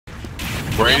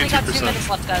We're We only got 2 82%. minutes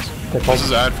left, guys. This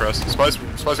is ad for us. Spies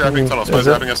wrapping tunnel. Spies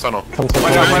wrapping us tunnel. Come inside.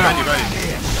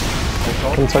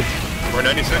 We're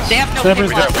 96. They have no Snipers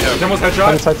pick left. We have. Demo's Come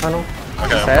headshot. inside tunnel.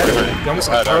 Okay, I'm ready. Just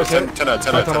ad. 10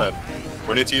 ad.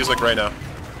 We need to use like right now.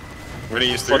 We're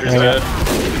gonna use 3. Yeah.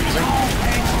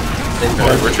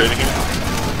 We're trading here.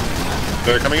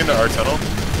 They're coming into our tunnel.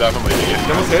 Definitely leading it.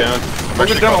 Demo's hit. Down. Look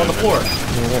at Demo on the floor.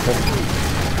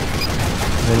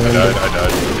 I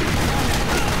died.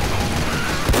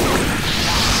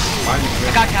 I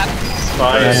got Cap.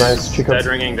 Yeah, nice. Chico. Dead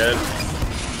ringing, dead.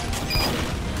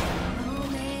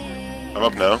 I'm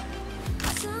up now.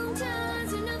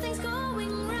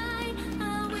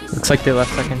 Looks like they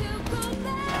left second.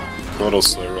 I'm a little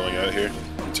slow rolling out here.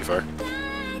 Too far.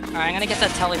 Alright, I'm gonna get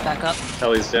that telly back up.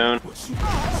 Kelly's down.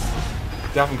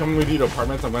 Daph, I'm coming with you to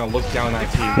apartments. I'm gonna look down IT.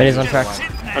 Minis on track.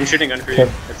 I'm shooting gun for you.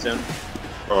 Okay. It's down.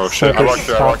 Oh shit, I walked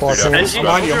through down. NG,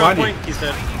 Behind you, behind you. point. He's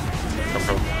dead. Come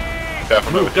from. Yeah,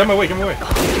 from Move, Demo away, come away.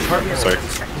 Sorry.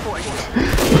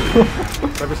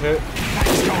 Cyber's hit.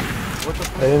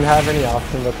 They didn't have any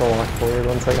option but to walk forward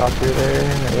once I got through there. I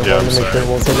Yeah, I'm wanted to make sure sorry.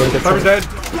 Wilson didn't get Cyber's dead.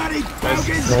 Nice. Nice,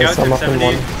 Scout I'm hit up in 70.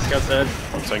 one. Scout's dead.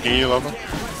 I'm tanking you, Lava. Oh,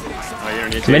 you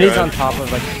don't need to. Minis go on ahead. top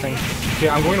of like the thing. Okay,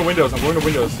 I'm going to windows. Mini's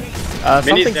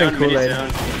Something's down, in Mini's Kool-Aid. down.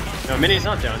 No, Mini's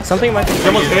not down. Something might be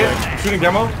Demo's Kool-Aid. hit. Shooting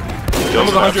Demo. Demo's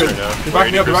Demo's 100. right now. You're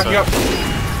backing up, you're backing up.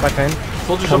 Back in.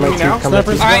 Soldier's helping me now.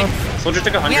 Snipers Alright, gone. Soldier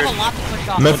took we 100. have a lot to push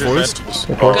off. Med Soldier's forced.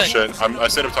 dead. Oh Good. shit, I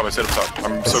stayed up top, I'm so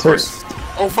Yes, close. sir.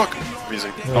 Oh fuck, I'm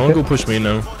using. I wanna go push me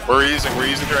now. We're using their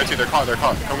IT, they're caught.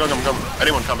 Come.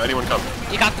 Anyone come.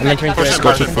 You got the I'm med, you entering got for the a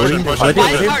Push it, push it, push it.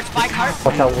 Buy cards.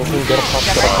 Watch out, Wilson. Get a pop,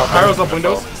 get a pop. Pyro's up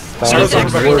windows. That was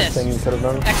X3 the worst this. thing you could have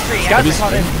done. X3, Guys, X3,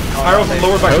 caught in. Pyro's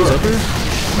lower back door.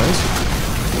 Nice.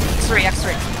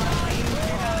 X3.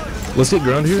 Let's get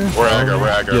ground here. We're aggro.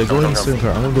 Yeah, go ahead and Come. stay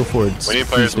car. I'm gonna go forward. We need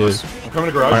players in this. I'm coming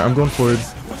to garage. Alright, I'm going forward.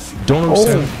 Don't Oh,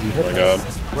 overstand. Oh my god.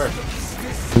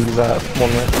 who's that?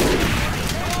 One way.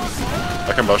 I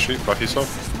can buff yourself.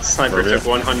 Sniper Over took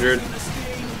here. 100.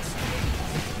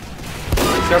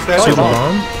 Scout's dead. Soldier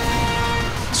bomb.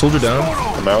 Soldier down.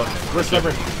 I'm out. Where's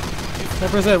Sniper?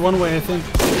 Sniper's at one way, I think.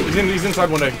 He's inside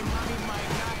one day.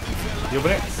 You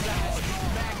open it?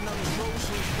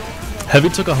 Heavy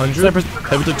took 100.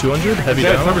 Heavy took 200. Heavy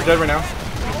Dead. down. Sniper's dead right now.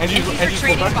 He's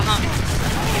retreating full back. behind.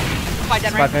 By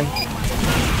dead right.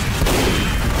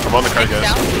 I'm on the card, guys.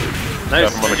 Down.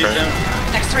 Nice. I'm on the He's crane. down.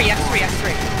 X3.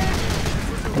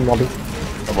 I'm lobby.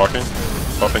 I'm walking.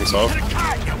 Buffing self.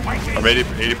 I'm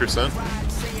 80%.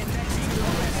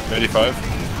 85.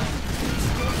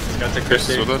 Scout took Chris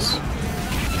is 50. with us.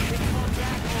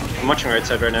 I'm watching right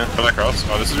side right now. Can I cross?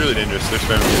 Oh, this is really dangerous. There's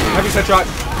family. Heavy headshot.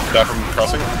 Daff from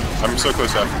crossing. I'm so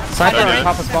close, Daff. Sniper Okay. on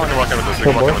top of spawn. We can walk in with this. We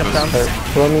Good can walk boy. in with this. Alright,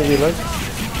 throw me reload.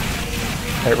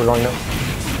 Alright, we're going now.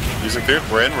 Using 2.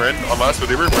 We're in. On last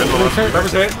with Uber. We're in on last with Uber.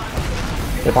 Sniper's hit.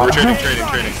 Get We're out. trading.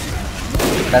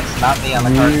 That's not me on the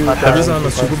card. Fuck that. Heavy's on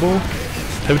the Super Bowl.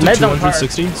 Heavy took Med's on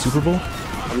 260. Super Bowl.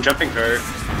 I'm jumping cart.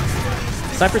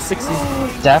 Sniper 60.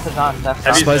 Death is on. Death is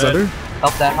Heavy- on. Spies under.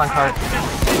 Help Death on cart. I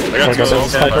got 2 souls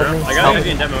on Sniper fire. me. I got heavy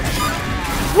in demo. Nice.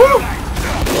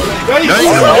 Nice! Oh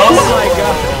my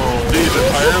god. Dude, the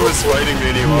pyro was fighting me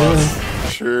and he lost.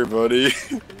 Sure, buddy.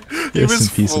 He Yes, was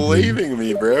in peace, flaming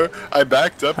me, bro. I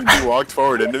backed up and he walked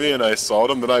forward into me and I saw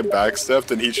him, then I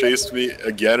backstepped and he chased me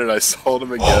again and I saw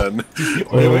him again.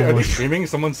 Wait, are they streaming?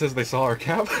 Someone says they saw our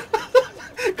cap.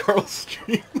 Carl's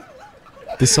stream.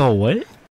 They saw what?